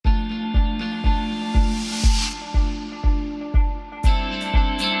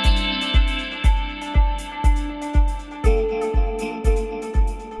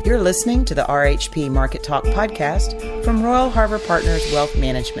You're listening to the RHP Market Talk podcast from Royal Harbor Partners Wealth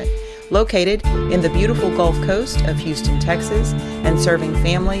Management, located in the beautiful Gulf Coast of Houston, Texas, and serving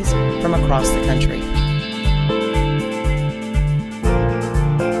families from across the country.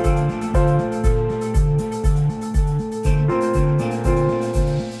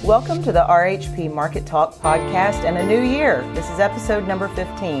 Welcome to the RHP Market Talk podcast and a new year. This is episode number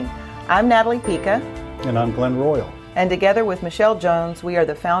 15. I'm Natalie Pica. And I'm Glenn Royal. And together with Michelle Jones, we are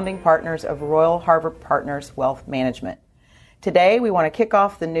the founding partners of Royal Harbor Partners Wealth Management. Today, we want to kick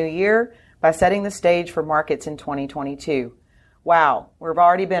off the new year by setting the stage for markets in 2022. Wow, we've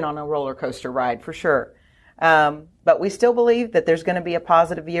already been on a roller coaster ride for sure. But we still believe that there's going to be a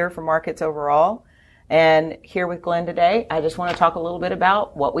positive year for markets overall. And here with Glenn today, I just want to talk a little bit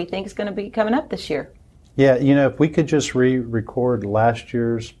about what we think is going to be coming up this year. Yeah, if we could just re-record last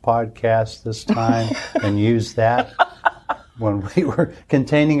year's podcast this time and use that when we were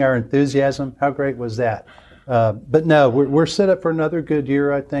containing our enthusiasm, how great was that? But no, we're set up for another good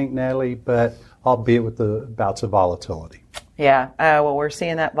year, I think, Natalie, but albeit with the bouts of volatility. Yeah, well, we're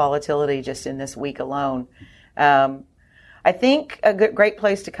seeing that volatility just in this week alone. I think a great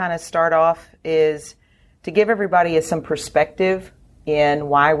place to kind of start off is to give everybody some perspective in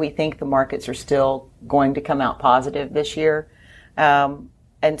why we think the markets are still going to come out positive this year. And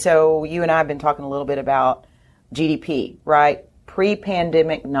so you and I have been talking a little bit about GDP, right?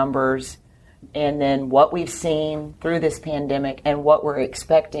 Pre-pandemic numbers, and then what we've seen through this pandemic and what we're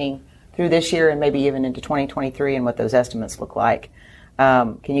expecting through this year and maybe even into 2023 and what those estimates look like.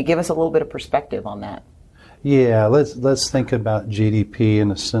 Can you give us a little bit of perspective on that? Yeah, let's think about GDP in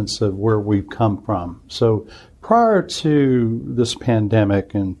the sense of where we've come from. So prior to this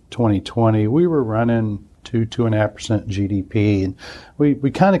pandemic in 2020, we were running 2.5% GDP, and we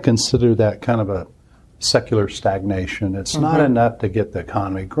kind of consider that kind of a secular stagnation. It's not enough to get the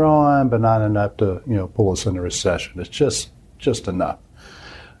economy growing, but not enough to pull us into recession. It's just enough.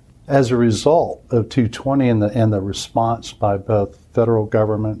 As a result of 220 and the response by both federal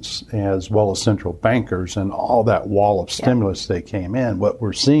governments as well as central bankers and all that wall of stimulus they came in, what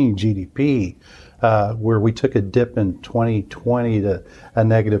we're seeing GDP, where we took a dip in 2020 to a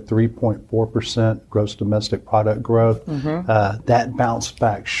negative 3.4% gross domestic product growth. That bounced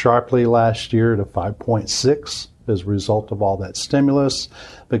back sharply last year to 5.6 as a result of all that stimulus.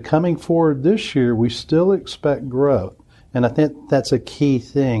 But coming forward this year, we still expect growth. And I think that's a key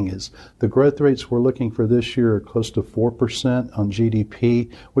thing is the growth rates we're looking for this year are close to 4% on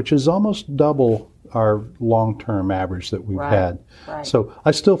GDP, which is almost double our long-term average that we've had. Right. So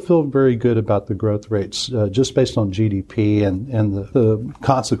I still feel very good about the growth rates just based on GDP and the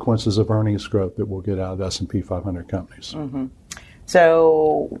consequences of earnings growth that we'll get out of S&P 500 companies.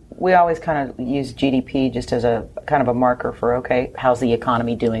 So we always kind of use GDP just as a kind of a marker for, okay, how's the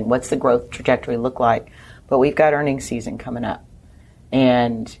economy doing? What's the growth trajectory look like? But we've got earnings season coming up,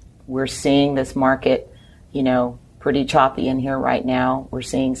 and we're seeing this market, pretty choppy in here right now. We're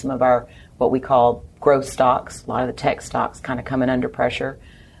seeing some of our what we call growth stocks, a lot of the tech stocks kind of coming under pressure.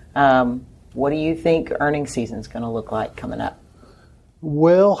 What do you think earnings season is going to look like coming up?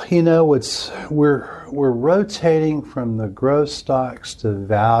 Well, we're rotating from the growth stocks to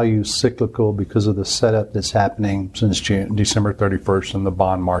value cyclical because of the setup that's happening since December 31st in the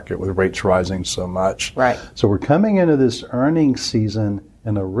bond market with rates rising so much. Right. So we're coming into this earnings season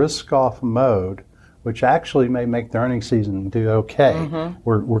in a risk-off mode, which actually may make the earnings season do okay.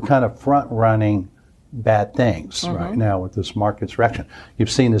 We're kind of front-running bad things right now with this market's reaction. You've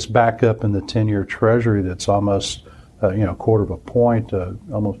seen this back up in the 10-year Treasury that's almost a quarter of a point,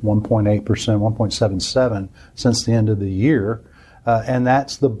 almost 1.8%, 1.77 since the end of the year. And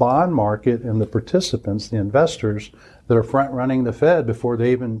that's the bond market and the participants, the investors, that are front-running the Fed before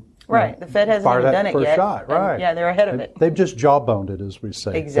they even the Fed hasn't even done it yet. Shot. Right. Yeah, they're ahead of it. They've just jawboned it, as we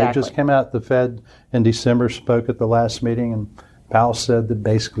say. Exactly. They just came out, the Fed in December spoke at the last meeting, and Powell said that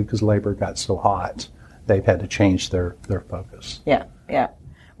basically because labor got so hot, they've had to change their focus. Yeah.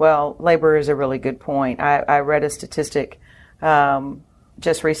 Well, labor is a really good point. I read a statistic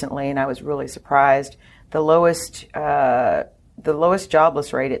just recently, and I was really surprised. The lowest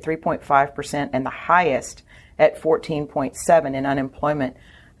jobless rate at 3.5% and the highest at 14.7% in unemployment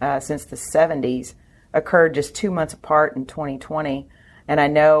since the 70s occurred just 2 months apart in 2020. And I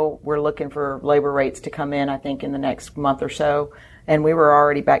know we're looking for labor rates to come in, I think, in the next month or so. And we were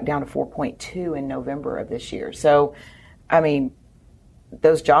already back down to 4.2 in November of this year. So,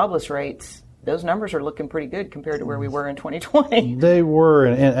 those jobless rates those numbers are looking pretty good compared to where we were in 2020. They were,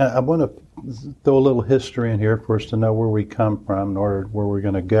 and I want to throw a little history in here for us to know where we come from in order where we're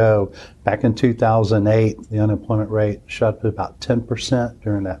going to go. Back in 2008, the unemployment rate shot up to about 10%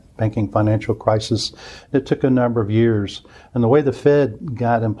 during that banking financial crisis. It took a number of years, and the way the Fed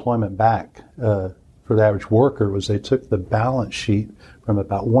got employment back for the average worker was they took the balance sheet from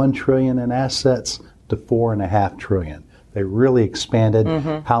about $1 trillion in assets to $4.5 trillion. They really expanded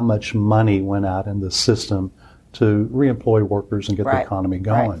how much money went out in the system to reemploy workers and get the economy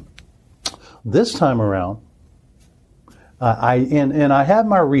going. Right. This time around, I have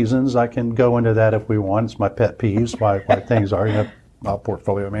my reasons. I can go into that if we want. It's my pet peeves why things are. All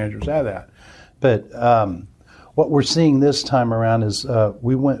portfolio managers have that. But what we're seeing this time around is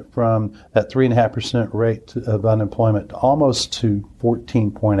we went from that 3.5% rate of unemployment to almost to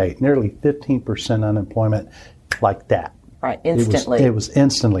 14.8, nearly 15% unemployment like that. Right, instantly. It was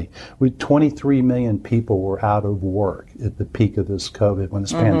instantly. 23 million people were out of work at the peak of this COVID when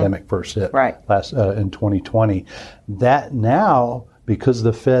this pandemic first hit in 2020. That now, because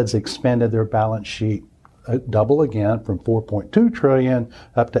the Fed's expanded their balance sheet double again from 4.2 trillion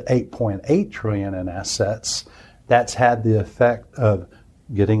up to 8.8 trillion in assets, that's had the effect of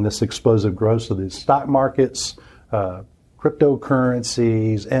getting this explosive growth of the stock markets,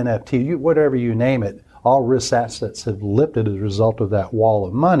 cryptocurrencies, NFT, whatever you name it. All risk assets have lifted as a result of that wall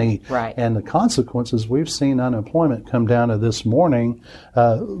of money. Right. And the consequences, we've seen unemployment come down to this morning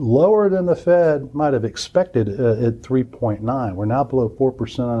lower than the Fed might have expected at 3.9. We're now below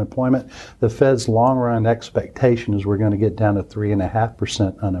 4% unemployment. The Fed's long-run expectation is we're going to get down to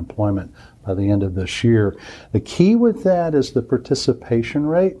 3.5% unemployment by the end of this year. The key with that is the participation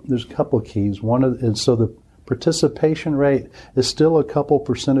rate. There's a couple of keys. So the participation rate is still a couple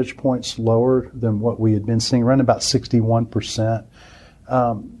percentage points lower than what we had been seeing, around about 61%.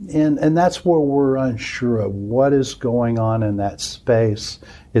 And that's where we're unsure of what is going on in that space.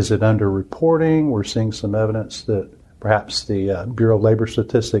 Is it underreporting? We're seeing some evidence that perhaps the Bureau of Labor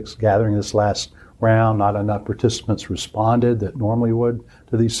Statistics gathering this last round, not enough participants responded that normally would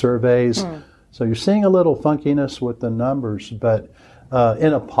to these surveys. So you're seeing a little funkiness with the numbers, but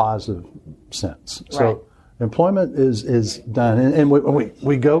in a positive sense. So employment is done. And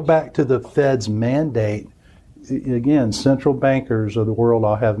we go back to the Fed's mandate. Again, central bankers of the world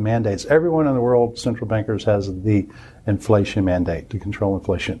all have mandates. Everyone in the world, central bankers, has the inflation mandate to control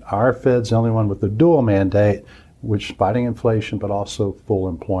inflation. Our Fed's the only one with the dual mandate, which is fighting inflation but also full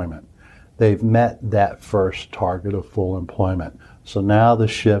employment. They've met that first target of full employment. So now the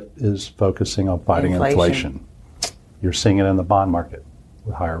shift is focusing on fighting inflation. You're seeing it in the bond market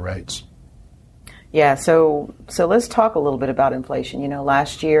with higher rates. Yeah, so let's talk a little bit about inflation.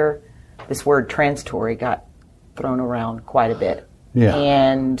 Last year, this word transitory got thrown around quite a bit. Yeah.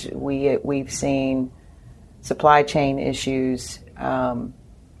 And we've seen supply chain issues,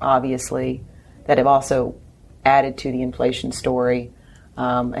 obviously, that have also added to the inflation story.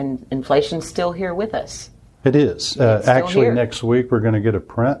 And inflation's still here with us. It is. Actually, next week we're going to get a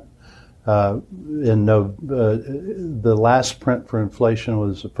print. The last print for inflation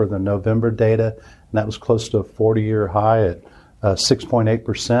was for the November data, and that was close to a 40-year high at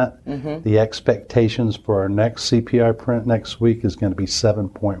 6.8%. The expectations for our next CPI print next week is going to be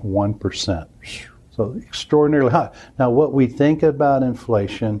 7.1%. So extraordinarily high. Now, what we think about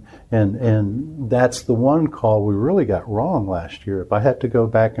inflation, and that's the one call we really got wrong last year. If I had to go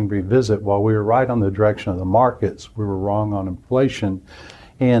back and revisit, while we were right on the direction of the markets, we were wrong on inflation.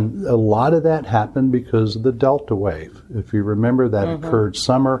 And a lot of that happened because of the Delta wave. If you remember, that occurred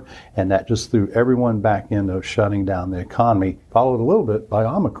summer, and that just threw everyone back into shutting down the economy, followed a little bit by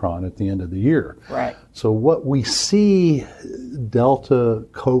Omicron at the end of the year. Right. So what we see Delta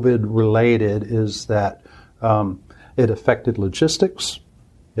COVID related is that it affected logistics,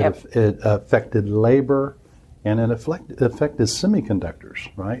 it affected labor, and it affected semiconductors,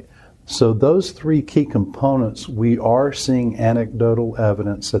 right? So those three key components, we are seeing anecdotal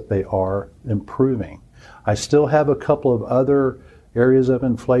evidence that they are improving. I still have a couple of other areas of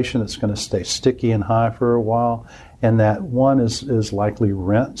inflation that's going to stay sticky and high for a while, and that one is likely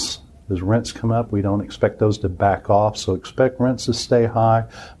rents. As rents come up, we don't expect those to back off, so expect rents to stay high.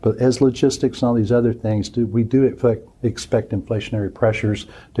 But as logistics and all these other things we do expect inflationary pressures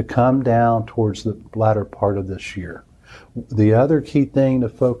to come down towards the latter part of this year. The other key thing to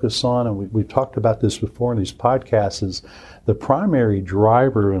focus on, and we've talked about this before in these podcasts, is the primary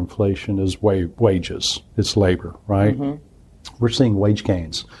driver of inflation is wages. It's labor, right? We're seeing wage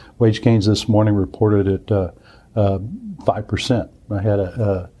gains. Wage gains this morning reported at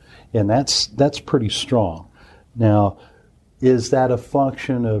 5%. And that's pretty strong. Now, Is that a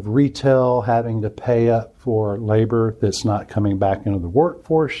function of retail having to pay up for labor that's not coming back into the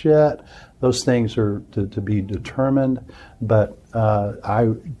workforce yet? Those things are to be determined, but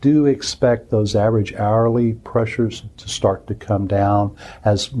I do expect those average hourly pressures to start to come down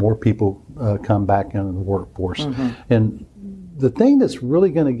as more people come back into the workforce. Mm-hmm. And the thing that's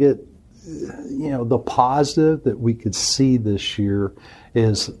really going to get, the positive that we could see this year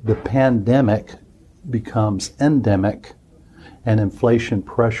is the pandemic becomes endemic and inflation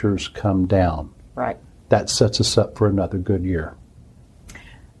pressures come down. Right. That sets us up for another good year.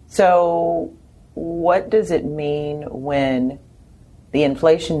 So what does it mean when the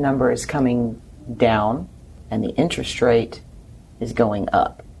inflation number is coming down and the interest rate is going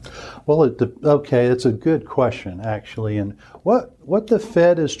up? Well, it's a good question, actually. And what the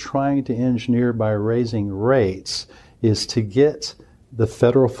Fed is trying to engineer by raising rates is to get the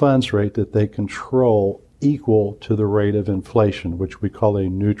federal funds rate that they control equal to the rate of inflation, which we call a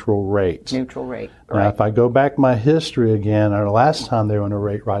neutral rate. Neutral rate. Now, right. if I go back my history again, our last time they were in a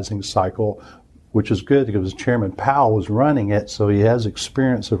rate rising cycle, which is good because Chairman Powell was running it, so he has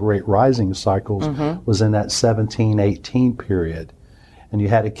experience of rate rising cycles, was in that 17-18 period. And you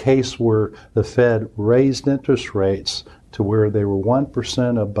had a case where the Fed raised interest rates to where they were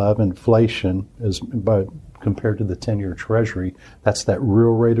 1% above inflation compared to the 10-year Treasury. That's that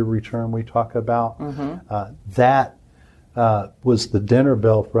real rate of return we talk about. That was the dinner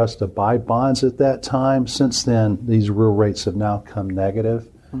bell for us to buy bonds at that time. Since then, these real rates have now come negative.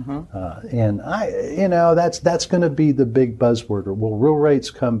 And that's going to be the big buzzword. Will real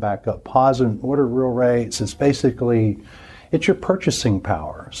rates come back up positive? What are real rates? It's basically, it's your purchasing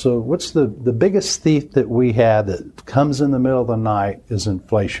power. So what's the biggest thief that we have that comes in the middle of the night is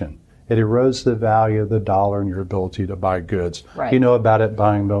inflation. It erodes the value of the dollar and your ability to buy goods. Right. You know about it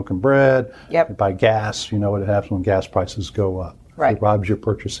buying milk and bread. Yep. Buy gas. You know what happens when gas prices go up. Right. It robs your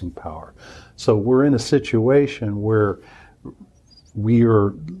purchasing power. So we're in a situation where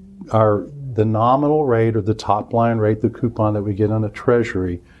the nominal rate or the top line rate, the coupon that we get on the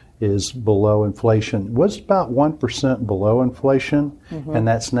Treasury, is below inflation. It was about 1% below inflation, and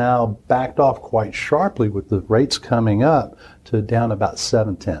that's now backed off quite sharply with the rates coming up to down about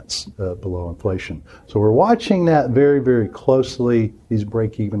 0.7 below inflation. So we're watching that very, very closely, these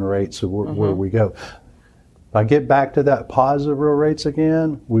break-even rates of where we go. If I get back to that positive real rates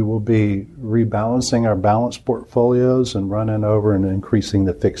again, we will be rebalancing our balanced portfolios and running over and increasing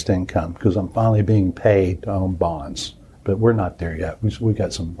the fixed income because I'm finally being paid to own bonds. But we're not there yet. We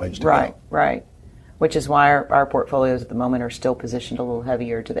got some ways to go. Right. Which is why our portfolios at the moment are still positioned a little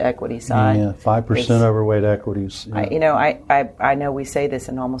heavier to the equity side. Yeah, 5% overweight equities. Yeah. I know we say this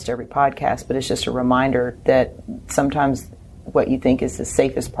in almost every podcast, but it's just a reminder that sometimes what you think is the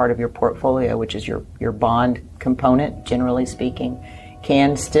safest part of your portfolio, which is your bond component, generally speaking,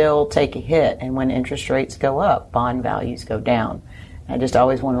 can still take a hit. And when interest rates go up, bond values go down. I just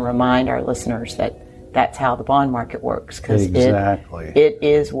always want to remind our listeners that that's how the bond market works, because it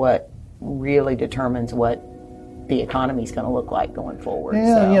is what really determines what the economy is going to look like going forward.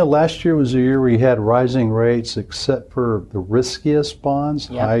 Yeah, last year was a year where you had rising rates, except for the riskiest bonds,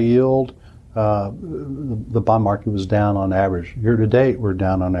 high yield. The bond market was down on average. Year to date, we're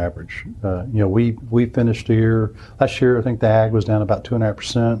down on average. We finished the year last year. I think the ag was down about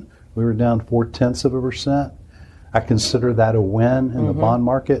 2.5%. We were down 0.4%. I consider that a win in the bond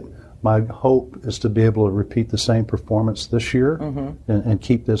market. My hope is to be able to repeat the same performance this year and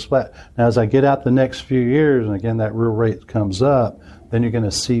keep this flat. Now, as I get out the next few years, and again, that real rate comes up, then you're going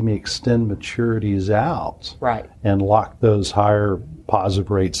to see me extend maturities out and lock those higher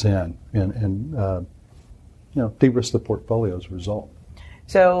positive rates in and de-risk the portfolio as a result.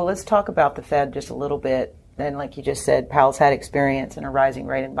 So let's talk about the Fed just a little bit. And like you just said, Powell's had experience in a rising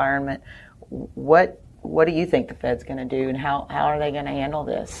rate environment. What do you think the Fed's going to do, and how are they going to handle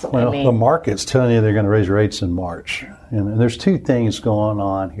this? Well, the market's telling you they're going to raise rates in March. And there's two things going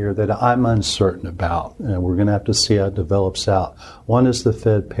on here that I'm uncertain about, and we're going to have to see how it develops out. One is the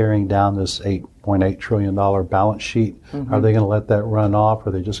Fed paring down this $8.8 trillion balance sheet. Are they going to let that run off, or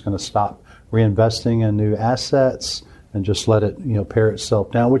are they just going to stop reinvesting in new assets and just let it pare itself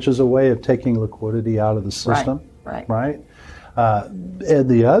down, which is a way of taking liquidity out of the system, right? And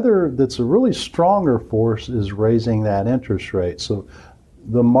the other that's a really stronger force is raising that interest rate. So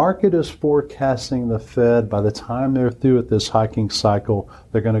the market is forecasting the Fed, by the time they're through with this hiking cycle,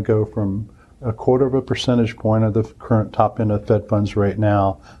 they're going to go from 0.25 percentage point of the current top end of Fed funds rate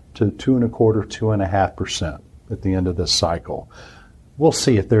now to 2.25%, 2.5% at the end of this cycle. We'll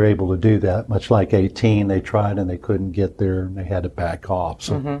see if they're able to do that. Much like 2018, they tried and they couldn't get there and they had to back off.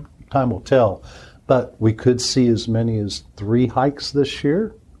 So time will tell. but we could see as many as 3 hikes this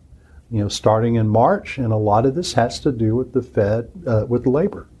year, starting in March. And a lot of this has to do with the Fed, with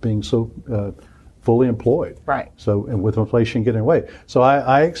labor being so fully employed. Right. So, and with inflation getting away. So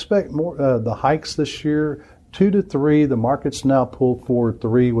I expect more the hikes this year, 2 to 3. The market's now pulled forward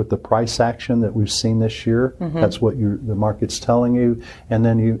 3 with the price action that we've seen this year. That's what the market's telling you. And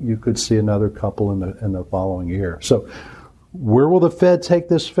then you could see another couple in the following year. So where will the Fed take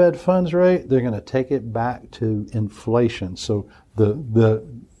this Fed funds rate? They're going to take it back to inflation. So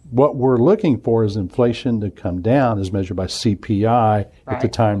what we're looking for is inflation to come down as measured by CPI at the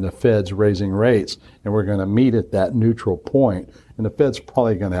time the Fed's raising rates. And we're going to meet at that neutral point. And the Fed's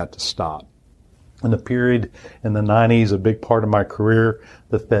probably going to have to stop. In the period in the 90s, a big part of my career,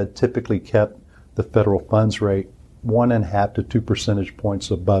 the Fed typically kept the federal funds rate 1.5 to 2 percentage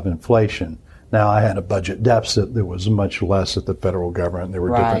points above inflation. Now, I had a budget deficit that was much less at the federal government. There were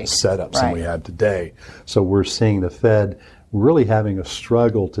different setups than we have today. So we're seeing the Fed really having a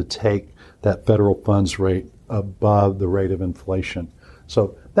struggle to take that federal funds rate above the rate of inflation.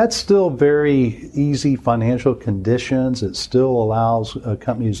 So that's still very easy financial conditions. It still allows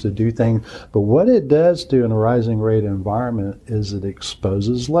companies to do things. But what it does do in a rising rate environment is it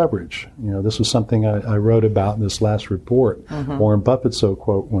exposes leverage. This was something I wrote about in this last report. Warren Buffett's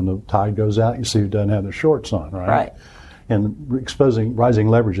quote, when the tide goes out, you see who doesn't have their shorts on, right? And exposing rising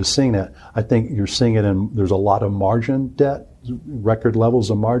leverage is seeing that. I think you're seeing it there's a lot of margin debt, record levels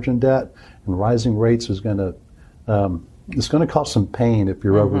of margin debt, and rising rates is going to it's going to cause some pain if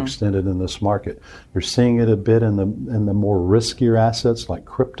you're overextended in this market. You're seeing it a bit in the more riskier assets like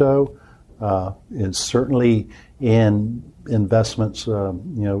crypto, and certainly in investments.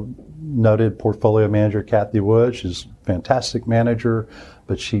 Noted portfolio manager Kathy Wood, she's a fantastic manager,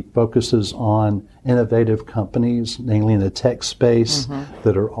 but she focuses on innovative companies, mainly in the tech space,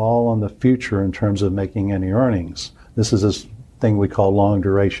 that are all on the future in terms of making any earnings. This is this thing we call long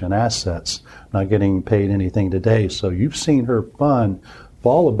duration assets, not getting paid anything today. So you've seen her fund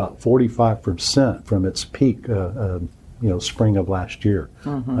fall about 45% from its peak, spring of last year,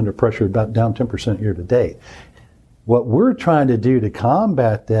 under pressure, about down 10% year to date. What we're trying to do to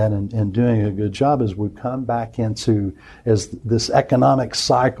combat that and doing a good job is we've come back into, as this economic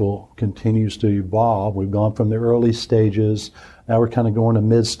cycle continues to evolve, we've gone from the early stages. Now we're kind of going to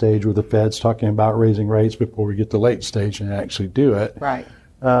mid-stage where the Fed's talking about raising rates before we get to late stage and actually do it. Right.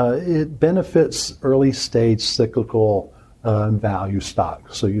 It benefits early stage cyclical value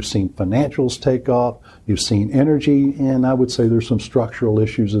stocks. So you've seen financials take off. You've seen energy, and I would say there's some structural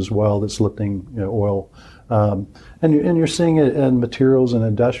issues as well that's lifting oil. And you're seeing it in materials and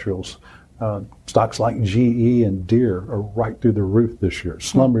industrials. Stocks like GE and Deere are right through the roof this year.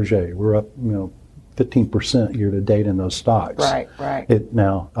 Schlumberger, we're up 15% year to date in those stocks. Right.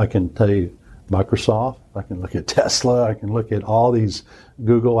 Now, I can tell you Microsoft, I can look at Tesla, I can look at all these,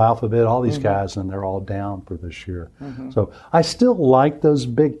 Google, Alphabet, all these guys, and they're all down for this year. So I still like those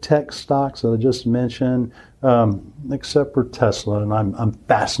big tech stocks that I just mentioned, except for Tesla, and I'm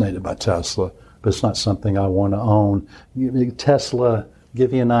fascinated by Tesla, but it's not something I want to own. Tesla,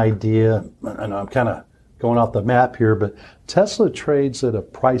 give you an idea, and I'm kind of going off the map here, but Tesla trades at a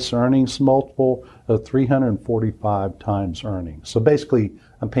price earnings multiple of 345 times earnings. So basically,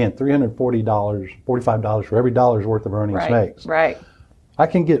 I'm paying $45 for every dollar's worth of earnings makes. Right. I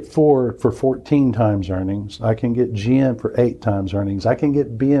can get Ford for 14 times earnings. I can get GM for 8 times earnings. I can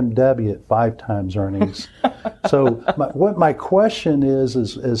get BMW at 5 times earnings. So what my question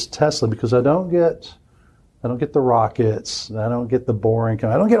is Tesla, because I don't get the rockets, I don't get the boring,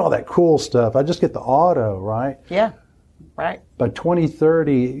 I don't get all that cool stuff. I just get the auto, right? Yeah, right. By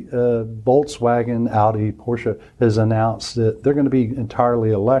 2030, Volkswagen, Audi, Porsche has announced that they're going to be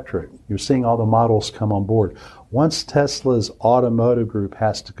entirely electric. You're seeing all the models come on board. Once Tesla's automotive group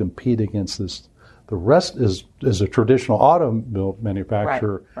has to compete against this, the rest is a traditional automobile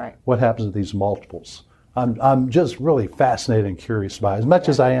manufacturer. Right. What happens to these multiples? I'm just really fascinated and curious about it, as much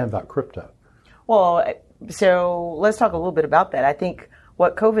as I am about crypto. Well, so let's talk a little bit about that. I think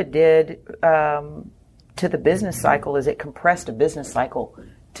what COVID did to the business cycle is it compressed a business cycle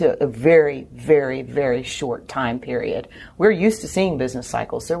to a very, very, very short time period. We're used to seeing business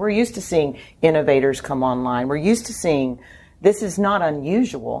cycles, so we're used to seeing innovators come online. We're used to seeing, this is not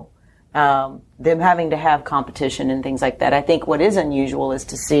unusual, them having to have competition and things like that. I think what is unusual is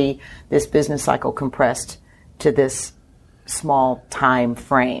to see this business cycle compressed to this small time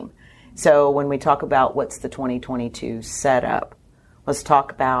frame. So when we talk about what's the 2022 setup, let's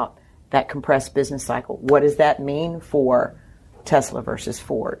talk about that compressed business cycle. What does that mean for Tesla versus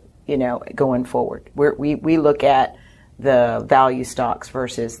Ford, going forward? We look at the value stocks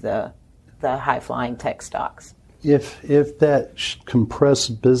versus the the high-flying tech stocks. If that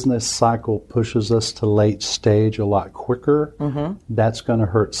compressed business cycle pushes us to late stage a lot quicker, that's going to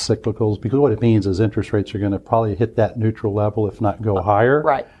hurt cyclicals, because what it means is interest rates are going to probably hit that neutral level, if not go higher.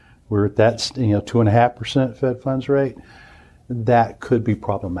 Right. We're at that 2.5% Fed funds rate. That could be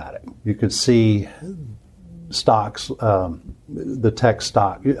problematic. You could see stocks, the tech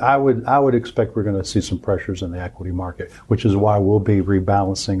stock. I would expect we're going to see some pressures in the equity market, which is why we'll be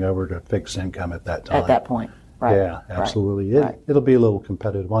rebalancing over to fixed income at that time. At that point. Right. Yeah, absolutely. Right. It'll be a little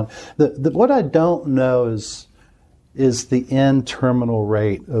competitive one. What I don't know is the end terminal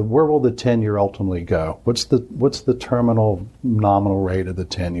rate. Where will the 10-year ultimately go? What's the terminal nominal rate of the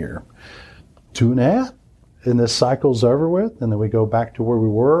 10-year? 2.5, and this cycle's over with, and then we go back to where we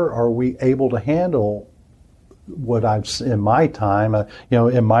were. Are we able to handle what I've in my time?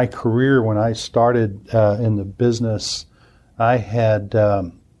 In my career, when I started in the business, I had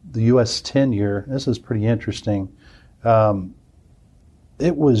the U.S. 10-year. This is pretty interesting.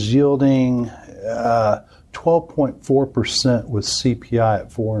 It was yielding 12.4% with CPI at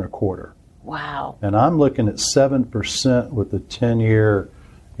 4.25. Wow. And I'm looking at 7% with the 10-year,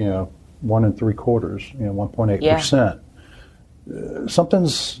 1.75, 1.8%.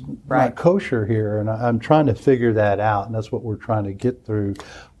 Something's not kosher here, and I'm trying to figure that out, and that's what we're trying to get through.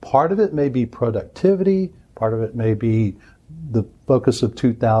 Part of it may be productivity. Part of it may be the focus of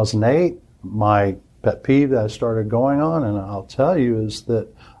 2008. My pet peeve that I started going on, and I'll tell you, is that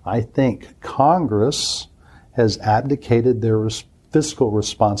I think Congress has abdicated their fiscal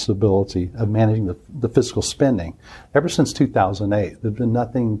responsibility of managing the fiscal spending. Ever since 2008, there's been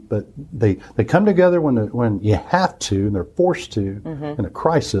nothing but they come together when you have to, and they're forced to in a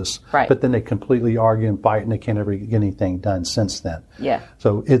crisis, but then they completely argue and fight, and they can't ever get anything done since then. Yeah.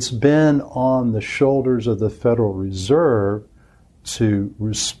 So it's been on the shoulders of the Federal Reserve to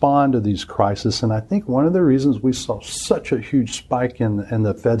respond to these crises, and I think one of the reasons we saw such a huge spike in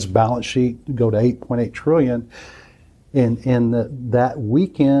the Fed's balance sheet go to $8.8 trillion in that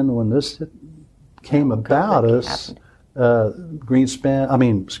weekend when this came about us, Chairman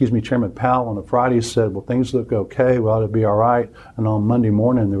Powell on a Friday said, well, things look okay, we ought to be all right. And on Monday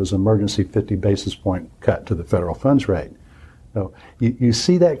morning, there was an emergency 50 basis point cut to the federal funds rate. So you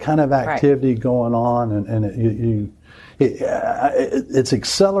see that kind of activity going on, and it's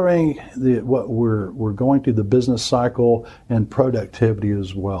accelerating what we're going through the business cycle and productivity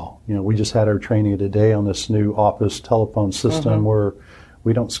as well. We just had our training today on this new office telephone system where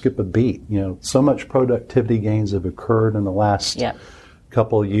we don't skip a beat. So much productivity gains have occurred in the last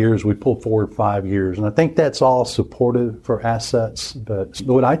couple of years. We pulled forward 5 years, and I think that's all supportive for assets. But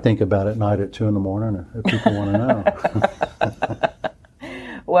what I think about at night at 2 a.m, if people want to know.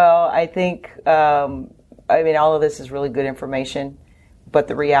 Well, I think. All of this is really good information, but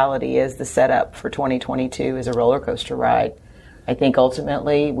the reality is the setup for 2022 is a roller coaster ride. I think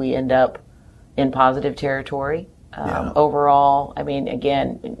ultimately we end up in positive territory. Overall,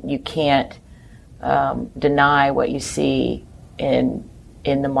 again, you can't deny what you see in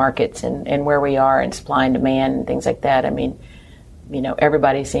the markets and where we are in supply and demand and things like that.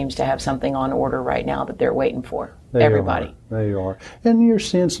 Everybody seems to have something on order right now that they're waiting for. Everybody. They are. And you're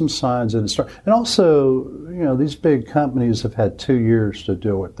seeing some signs of it start. And also, these big companies have had 2 years to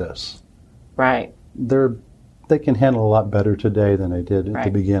deal with this. Right. They can handle a lot better today than they did at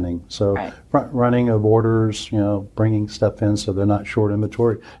the beginning. So front running of orders, bringing stuff in so they're not short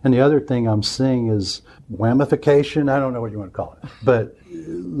inventory. And the other thing I'm seeing is ramification. I don't know what you want to call it. But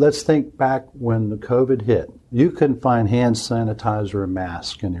let's think back when the COVID hit. You couldn't find hand sanitizer or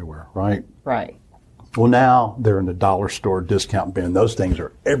mask anywhere, right? Right. Well, now they're in the dollar store discount bin. Those things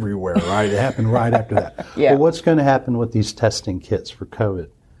are everywhere, right? It happened right after that. Well, what's going to happen with these testing kits for COVID?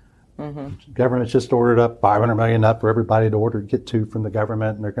 The government's just ordered up $500 million up for everybody to get to from the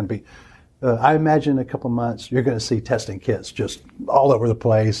government, and they're going to be, I imagine in a couple months, you're going to see testing kits just all over the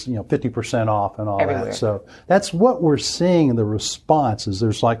place, 50% off and all everywhere. That. So that's what we're seeing in the response is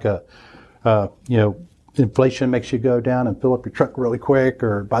there's like inflation makes you go down and fill up your truck really quick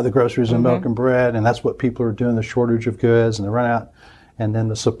or buy the groceries and milk and bread, and that's what people are doing, the shortage of goods, and they run out, and then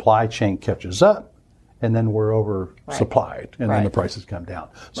the supply chain catches up, and then we're oversupplied, and then the prices come down.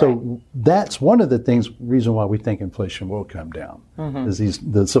 So that's one of the reason why we think inflation will come down, is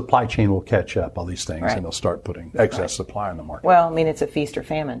the supply chain will catch up, all these things, and they'll start putting excess supply in the market. Well, it's a feast or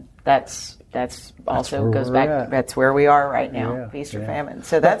famine. That's also goes back. That's where we are right now, feast or famine.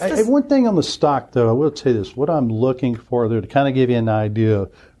 So that's one thing on the stock, though. I will tell you this: what I'm looking for there to kind of give you an idea,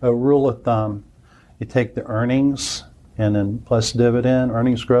 a rule of thumb. You take the earnings and then plus dividend,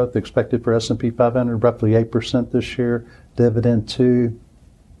 earnings growth expected for S&P 500 roughly 8% this year. Dividend 2,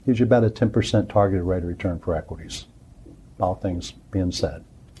 gives you about a 10% targeted rate of return for equities, all things being said.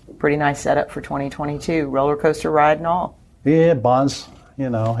 Pretty nice setup for 2022, roller coaster ride and all. Yeah, bonds,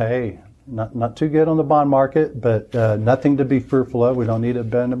 hey, not too good on the bond market, but nothing to be fearful of. We don't need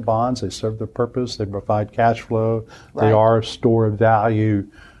abundant bonds. They serve their purpose. They provide cash flow. Right. They are a store of value,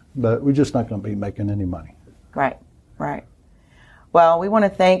 but we're just not going to be making any money. Right. Well, we want to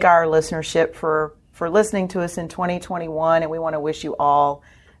thank our listenership for listening to us in 2021, and we want to wish you all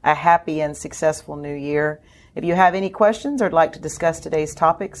a happy and successful new year. If you have any questions or would like to discuss today's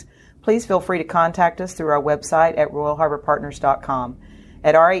topics, please feel free to contact us through our website at royalharborpartners.com.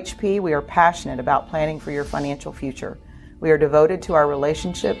 At RHP, we are passionate about planning for your financial future. We are devoted to our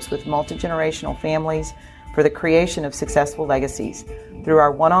relationships with multi-generational families for the creation of successful legacies. Through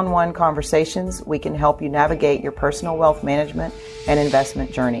our one-on-one conversations, we can help you navigate your personal wealth management and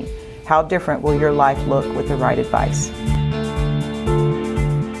investment journey. How different will your life look with the right advice?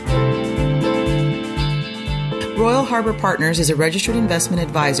 Royal Harbor Partners is a registered investment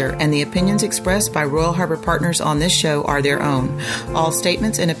advisor, and the opinions expressed by Royal Harbor Partners on this show are their own. All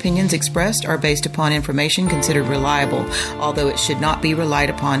statements and opinions expressed are based upon information considered reliable, although it should not be relied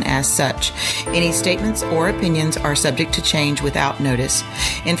upon as such. Any statements or opinions are subject to change without notice.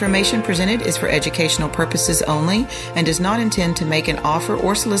 Information presented is for educational purposes only and does not intend to make an offer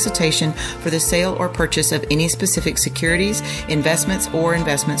or solicitation for the sale or purchase of any specific securities, investments, or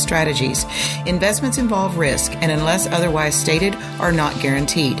investment strategies. Investments involve risk and unless otherwise stated, are not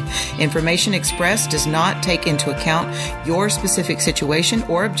guaranteed. Information expressed does not take into account your specific situation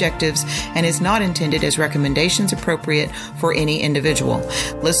or objectives and is not intended as recommendations appropriate for any individual.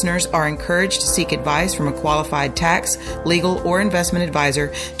 Listeners are encouraged to seek advice from a qualified tax, legal, or investment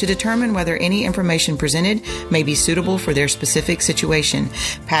advisor to determine whether any information presented may be suitable for their specific situation.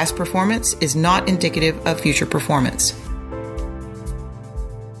 Past performance is not indicative of future performance.